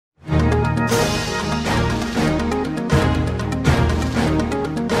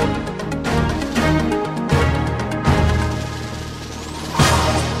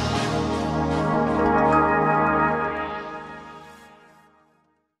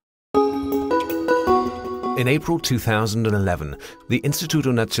In April 2011, the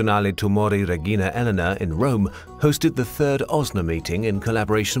Istituto Nazionale Tumori Regina Elena in Rome hosted the third OSNA meeting in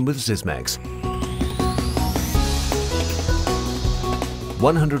collaboration with Sysmex.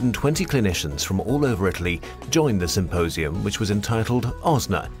 120 clinicians from all over Italy joined the symposium, which was entitled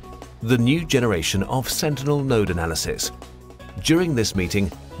OSNA, the new generation of sentinel node analysis. During this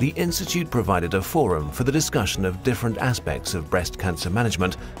meeting, the Institute provided a forum for the discussion of different aspects of breast cancer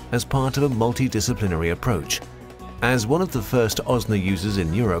management as part of a multidisciplinary approach. As one of the first OSNA users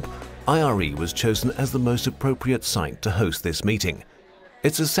in Europe, IRE was chosen as the most appropriate site to host this meeting.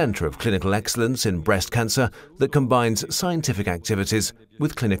 It's a center of clinical excellence in breast cancer that combines scientific activities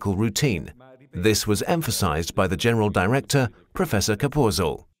with clinical routine. This was emphasized by the General Director, Professor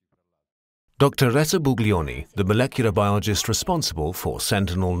Capozzo. Dr. Retta Buglioni, the molecular biologist responsible for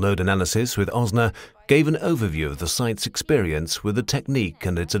sentinel node analysis with OSNA, gave an overview of the site's experience with the technique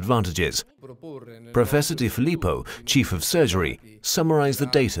and its advantages. Professor Di Filippo, Chief of Surgery, summarized the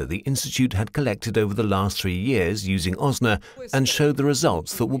data the Institute had collected over the last 3 years using OSNA and showed the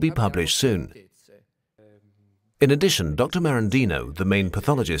results that will be published soon. In addition, Dr. Marandino, the main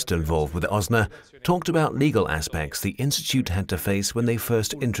pathologist involved with OSNA, talked about legal aspects the Institute had to face when they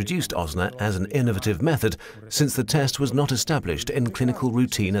first introduced OSNA as an innovative method, since the test was not established in clinical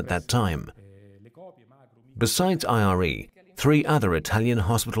routine at that time. Besides IRE, 3 other Italian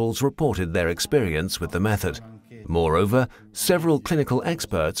hospitals reported their experience with the method. Moreover, several clinical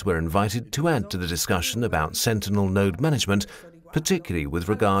experts were invited to add to the discussion about sentinel node management, particularly with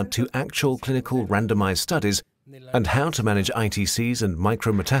regard to actual clinical randomized studies and how to manage ITCs and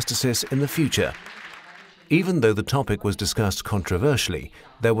micrometastasis in the future. Even though the topic was discussed controversially,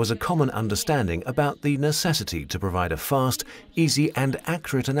 there was a common understanding about the necessity to provide a fast, easy and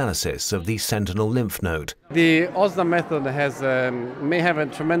accurate analysis of the sentinel lymph node. The OSNA method may have a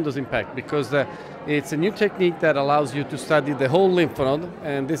tremendous impact because it's a new technique that allows you to study the whole lymph node,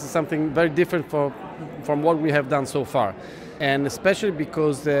 and this is something very different from what we have done so far. And especially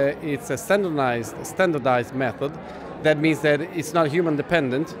because it's a standardized method, that means that it's not human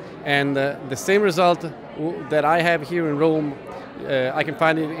dependent, and the same result that I have here in Rome, I can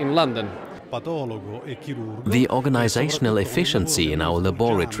find it in London. The organizational efficiency in our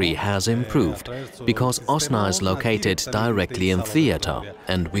laboratory has improved because OSNA is located directly in theater,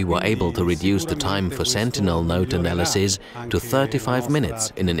 and we were able to reduce the time for sentinel node analysis to 35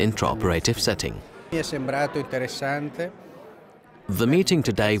 minutes in an intraoperative setting. The meeting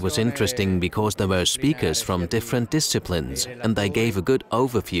today was interesting because there were speakers from different disciplines and they gave a good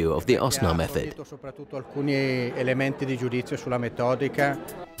overview of the OSNA method.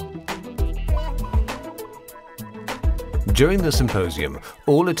 During the symposium,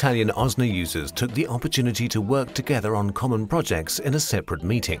 all Italian OSNA users took the opportunity to work together on common projects in a separate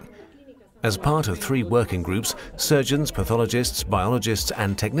meeting. As part of 3 working groups, surgeons, pathologists, biologists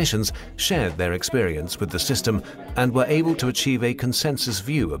and technicians shared their experience with the system and were able to achieve a consensus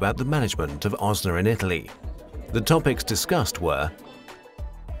view about the management of OSNA in Italy. The topics discussed were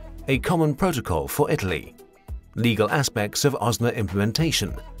a common protocol for Italy, legal aspects of OSNA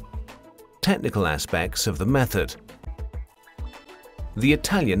implementation, technical aspects of the method, the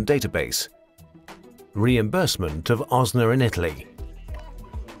Italian database, reimbursement of OSNA in Italy.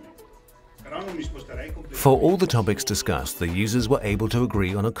 For all the topics discussed, the users were able to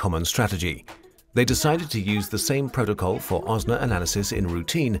agree on a common strategy. They decided to use the same protocol for OSNA analysis in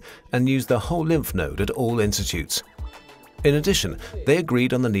routine and use the whole lymph node at all institutes. In addition, they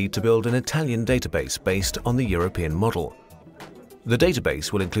agreed on the need to build an Italian database based on the European model. The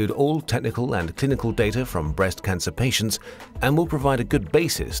database will include all technical and clinical data from breast cancer patients and will provide a good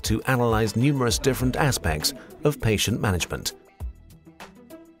basis to analyze numerous different aspects of patient management.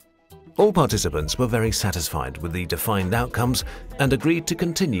 All participants were very satisfied with the defined outcomes and agreed to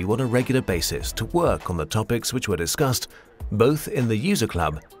continue on a regular basis to work on the topics which were discussed, both in the user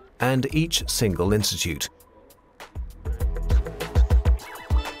club and each single institute.